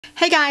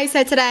Hey guys,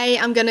 so today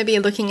I'm going to be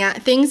looking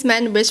at things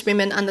men wish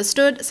women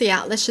understood. So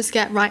yeah, let's just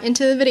get right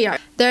into the video.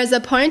 There is a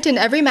point in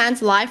every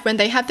man's life when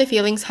they have their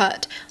feelings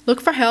hurt.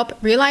 Look for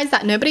help, realize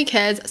that nobody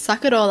cares,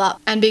 suck it all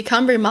up, and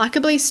become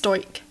remarkably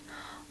stoic.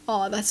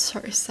 Oh, that's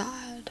so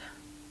sad.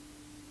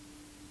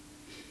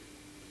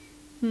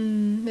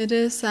 It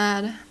is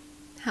sad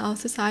how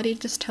society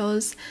just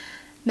tells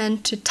men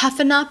to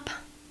toughen up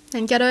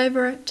and get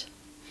over it.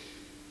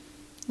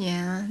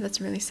 Yeah,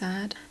 that's really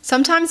sad.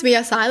 Sometimes we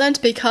are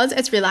silent because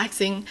it's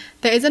relaxing.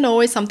 There isn't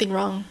always something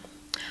wrong.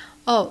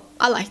 Oh,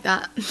 I like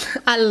that.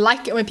 I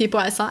like it when people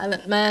are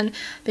silent, man,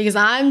 because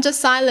I'm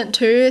just silent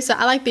too, so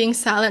I like being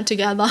silent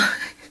together.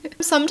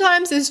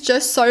 Sometimes it's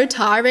just so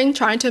tiring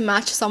trying to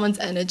match someone's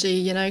energy,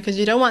 you know, because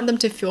you don't want them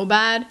to feel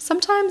bad.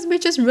 Sometimes we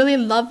just really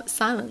love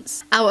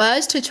silence. Our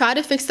urge to try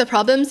to fix the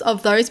problems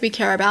of those we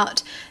care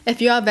about.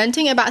 If you are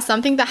venting about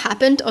something that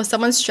happened or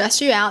someone stressed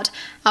you out,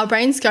 our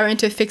brains go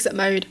into fix-it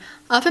mode.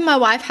 Often my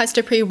wife has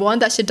to pre-warn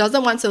that she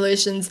doesn't want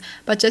solutions,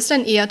 but just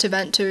an ear to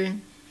vent to.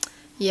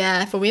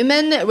 Yeah, for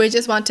women, we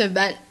just want to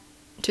vent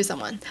to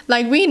someone.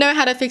 Like, we know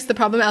how to fix the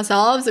problem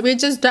ourselves, we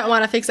just don't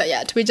want to fix it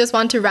yet. We just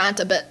want to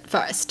rant a bit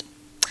first.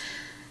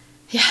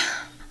 Yeah.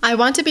 I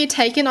want to be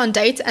taken on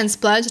dates and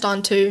splurged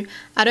on too.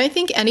 I don't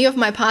think any of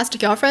my past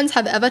girlfriends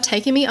have ever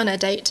taken me on a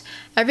date.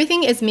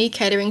 Everything is me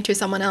catering to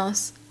someone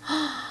else.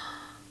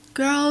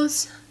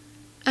 Girls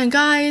and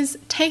guys,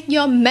 take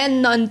your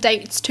men on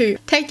dates too.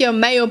 Take your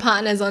male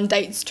partners on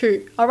dates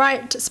too.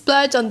 Alright?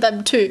 Splurge on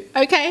them too.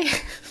 Okay?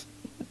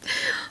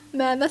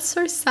 Man, that's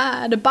so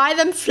sad. Buy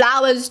them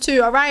flowers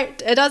too,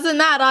 alright? It doesn't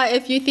matter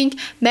if you think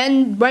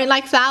men won't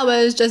like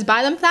flowers, just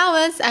buy them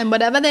flowers, and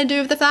whatever they do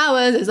with the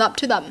flowers is up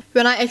to them.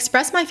 When I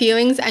express my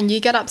feelings and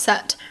you get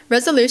upset,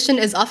 resolution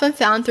is often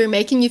found through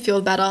making you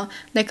feel better,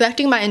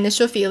 neglecting my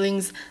initial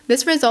feelings.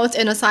 This results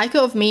in a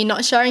cycle of me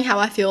not sharing how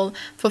I feel,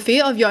 for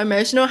fear of your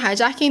emotional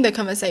hijacking the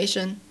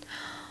conversation.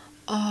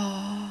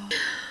 Oh,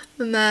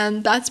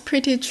 man, that's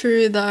pretty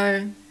true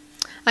though.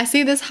 I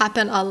see this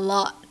happen a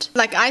lot.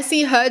 Like, I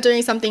see her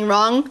doing something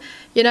wrong,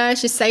 you know,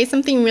 she says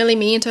something really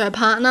mean to her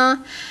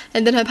partner,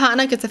 and then her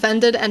partner gets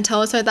offended and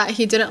tells her that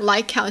he didn't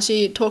like how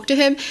she talked to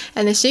him,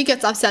 and then she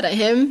gets upset at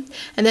him,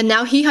 and then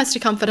now he has to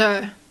comfort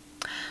her.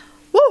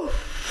 Woo!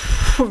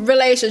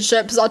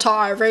 Relationships are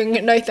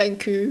tiring, no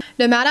thank you.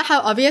 No matter how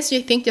obvious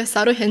you think your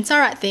subtle hints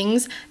are at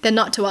things, they're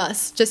not to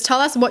us. Just tell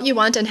us what you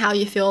want and how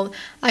you feel.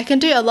 I can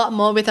do a lot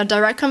more with a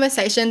direct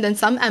conversation than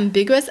some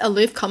ambiguous,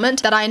 aloof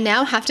comment that I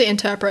now have to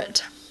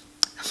interpret.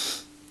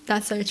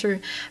 That's so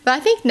true. But I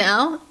think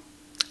now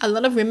a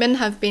lot of women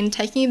have been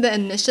taking the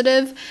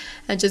initiative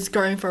and just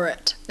going for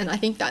it. And I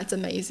think that's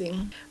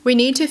amazing. We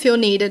need to feel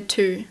needed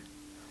too.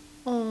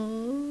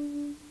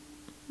 Oh,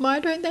 why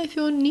don't they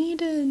feel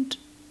needed?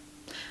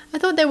 I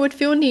thought they would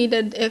feel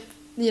needed if,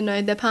 you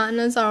know, their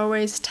partners are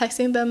always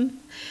texting them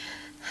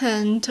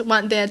and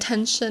want their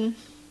attention.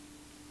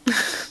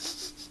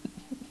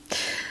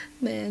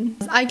 Man.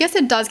 I guess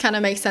it does kind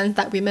of make sense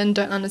that women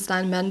don't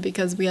understand men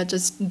because we are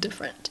just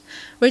different.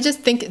 We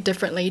just think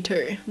differently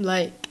too.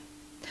 Like,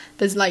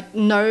 there's like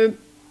no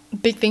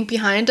big thing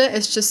behind it.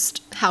 It's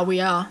just how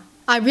we are.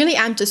 I really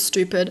am just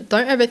stupid.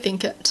 Don't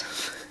overthink it.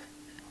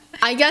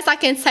 I guess I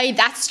can say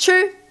that's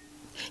true.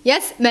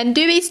 Yes, men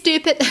do be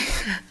stupid.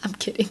 I'm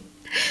kidding.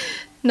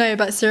 No,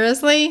 but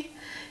seriously,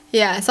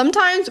 yeah,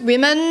 sometimes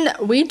women,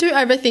 we do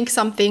overthink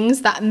some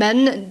things that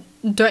men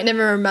don't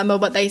even remember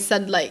what they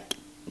said like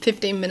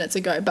 15 minutes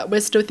ago, but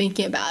we're still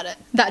thinking about it.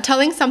 That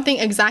telling something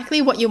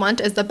exactly what you want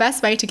is the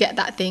best way to get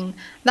that thing.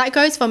 That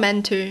goes for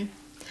men too.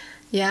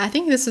 Yeah, I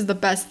think this is the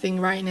best thing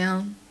right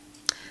now.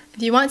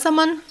 If you want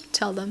someone,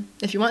 tell them.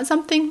 If you want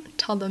something,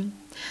 tell them.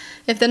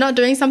 If they're not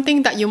doing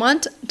something that you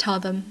want, tell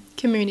them.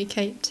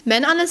 Communicate.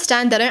 Men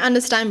understand, they don't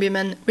understand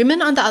women.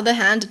 Women, on the other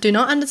hand, do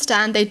not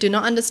understand, they do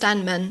not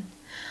understand men.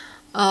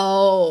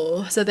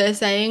 Oh, so they're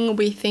saying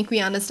we think we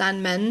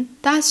understand men?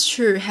 That's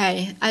true,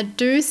 hey. I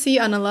do see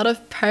on a lot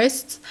of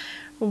posts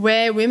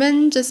where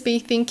women just be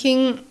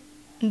thinking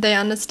they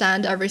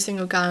understand every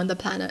single guy on the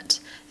planet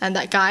and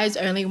that guys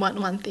only want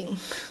one thing.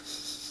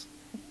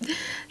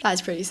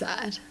 That's pretty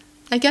sad.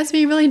 I guess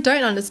we really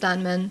don't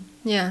understand men.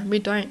 Yeah, we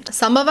don't.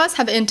 Some of us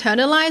have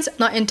internalized,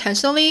 not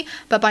intentionally,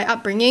 but by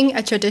upbringing,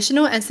 a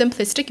traditional and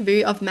simplistic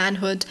view of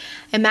manhood.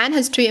 A man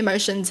has two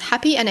emotions,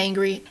 happy and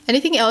angry.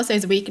 Anything else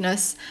is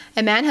weakness.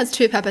 A man has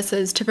two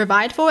purposes, to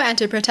provide for and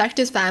to protect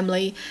his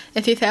family.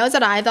 If he fails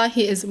at either,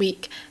 he is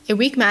weak. A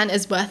weak man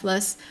is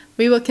worthless.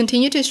 We will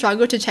continue to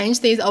struggle to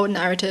change these old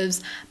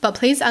narratives, but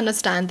please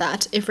understand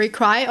that if we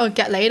cry or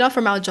get laid off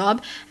from our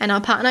job and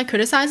our partner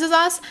criticizes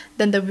us,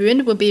 then the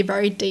wound will be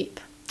very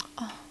deep.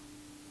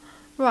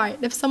 Right,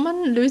 if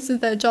someone loses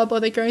their job or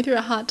they're going through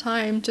a hard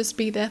time, just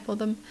be there for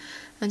them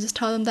and just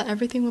tell them that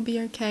everything will be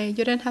okay.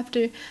 You don't have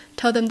to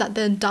tell them that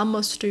they're dumb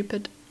or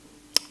stupid.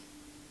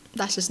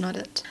 That's just not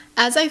it.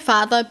 As a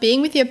father,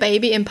 being with your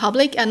baby in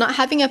public and not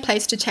having a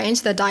place to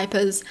change their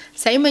diapers.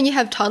 Same when you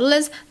have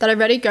toddlers that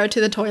already go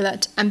to the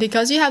toilet. And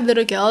because you have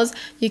little girls,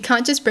 you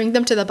can't just bring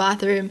them to the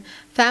bathroom.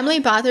 Family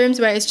bathrooms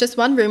where it's just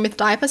one room with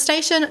diaper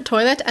station,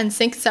 toilet and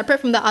sink separate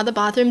from the other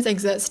bathrooms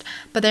exist,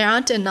 but they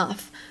aren't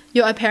enough.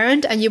 You're a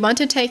parent and you want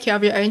to take care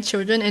of your own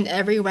children in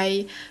every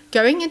way.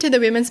 Going into the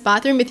women's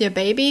bathroom with your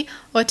baby,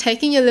 or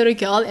taking your little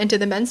girl into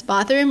the men's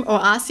bathroom, or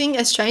asking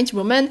a strange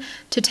woman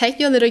to take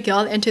your little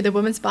girl into the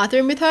women's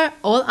bathroom with her,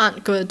 all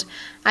aren't good.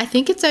 I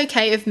think it's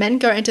okay if men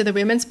go into the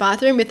women's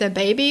bathroom with their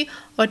baby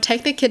or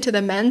take the kid to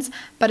the men's,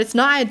 but it's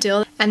not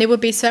ideal and it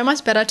would be so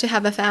much better to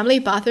have a family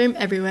bathroom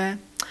everywhere.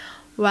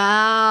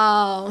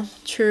 Wow,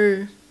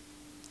 true.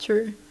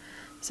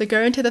 So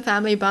go into the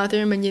family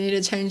bathroom when you need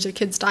to change your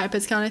kids'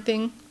 diapers kind of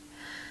thing.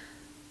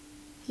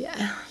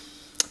 Yeah,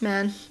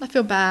 man, I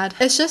feel bad.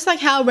 It's just like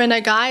how when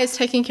a guy is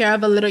taking care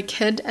of a little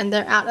kid and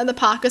they're out at the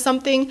park or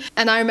something,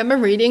 and I remember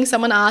reading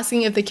someone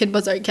asking if the kid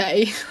was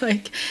okay,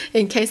 like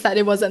in case that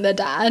it wasn't their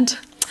dad.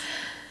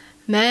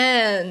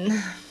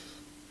 Man,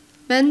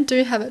 men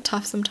do have it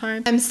tough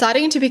sometimes. I'm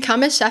starting to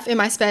become a chef in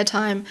my spare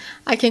time.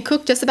 I can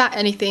cook just about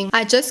anything.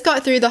 I just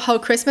got through the whole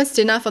Christmas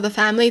dinner for the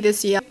family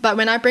this year, but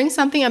when I bring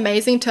something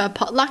amazing to a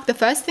potluck, the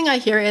first thing I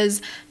hear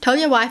is, tell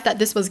your wife that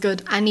this was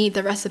good, I need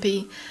the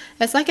recipe.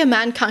 It's like a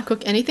man can't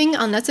cook anything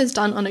unless it's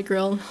done on a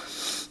grill.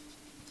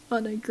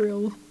 On a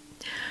grill.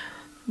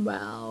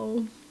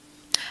 Wow.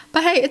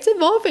 But hey, it's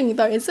evolving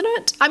though, isn't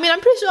it? I mean,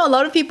 I'm pretty sure a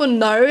lot of people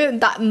know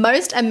that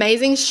most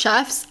amazing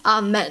chefs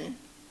are men.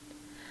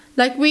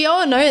 Like, we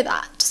all know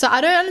that. So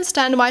I don't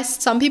understand why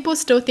some people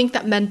still think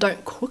that men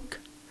don't cook.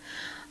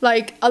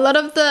 Like, a lot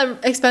of the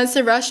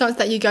expensive restaurants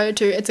that you go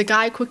to, it's a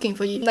guy cooking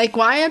for you. Like,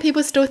 why are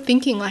people still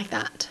thinking like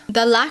that?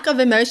 The lack of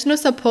emotional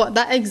support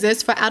that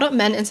exists for adult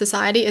men in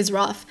society is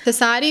rough.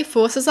 Society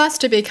forces us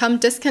to become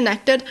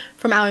disconnected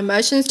from our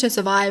emotions to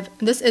survive.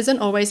 This isn't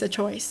always a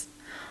choice.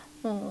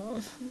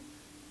 Oh,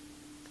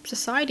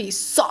 society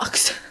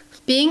sucks.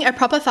 Being a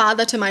proper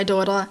father to my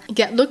daughter.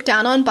 Get looked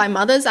down on by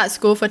mothers at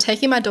school for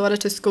taking my daughter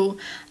to school.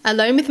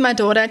 Alone with my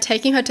daughter,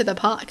 taking her to the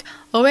park.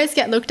 Always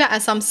get looked at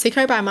as some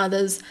sicko by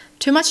mothers.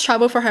 Too much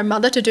trouble for her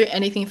mother to do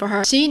anything for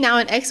her. She now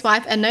an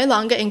ex-wife and no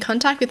longer in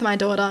contact with my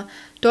daughter.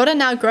 Daughter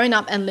now grown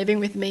up and living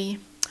with me.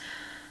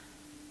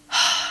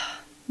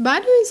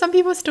 Why do some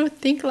people still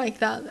think like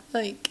that?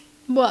 Like,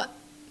 what?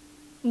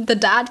 The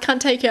dad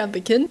can't take care of the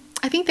kid?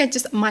 I think they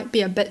just might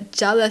be a bit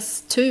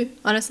jealous too,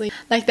 honestly.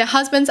 Like, their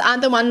husbands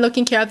aren't the one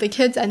looking care of the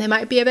kids and they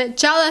might be a bit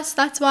jealous,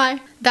 that's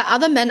why. That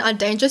other men are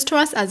dangerous to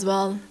us as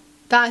well.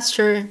 That's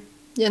true,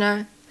 you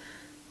know.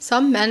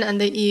 Some men and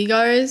their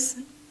egos,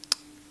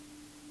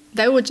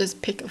 they will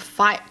just pick a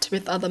fight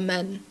with other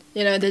men.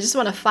 You know, they just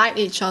want to fight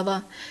each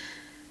other.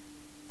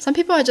 Some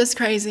people are just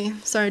crazy,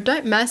 so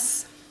don't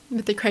mess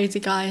with the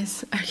crazy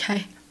guys,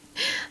 okay?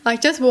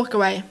 Like, just walk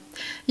away.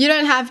 You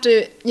don't have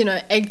to, you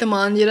know, egg them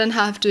on. You don't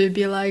have to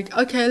be like,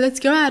 okay, let's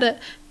go at it.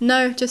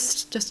 No,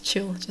 just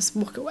chill. Just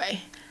walk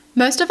away.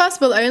 Most of us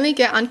will only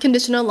get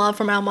unconditional love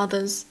from our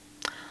mothers.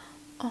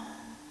 Oh,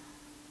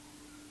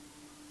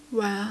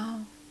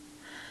 wow.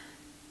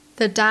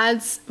 The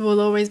dads will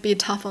always be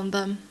tough on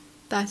them.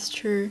 That's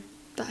true.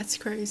 That's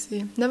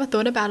crazy. Never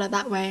thought about it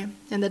that way.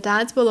 And the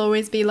dads will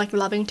always be like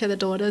loving to the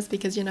daughters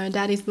because, you know,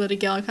 daddy's little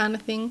girl kind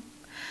of thing.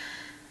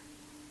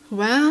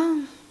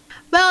 Wow.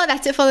 Well,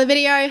 that's it for the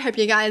video. Hope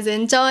you guys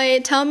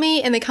enjoyed. Tell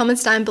me in the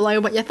comments down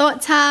below what your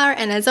thoughts are.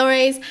 And as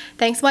always,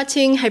 thanks for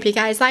watching. Hope you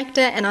guys liked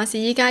it. And I'll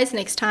see you guys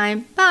next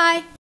time.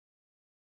 Bye.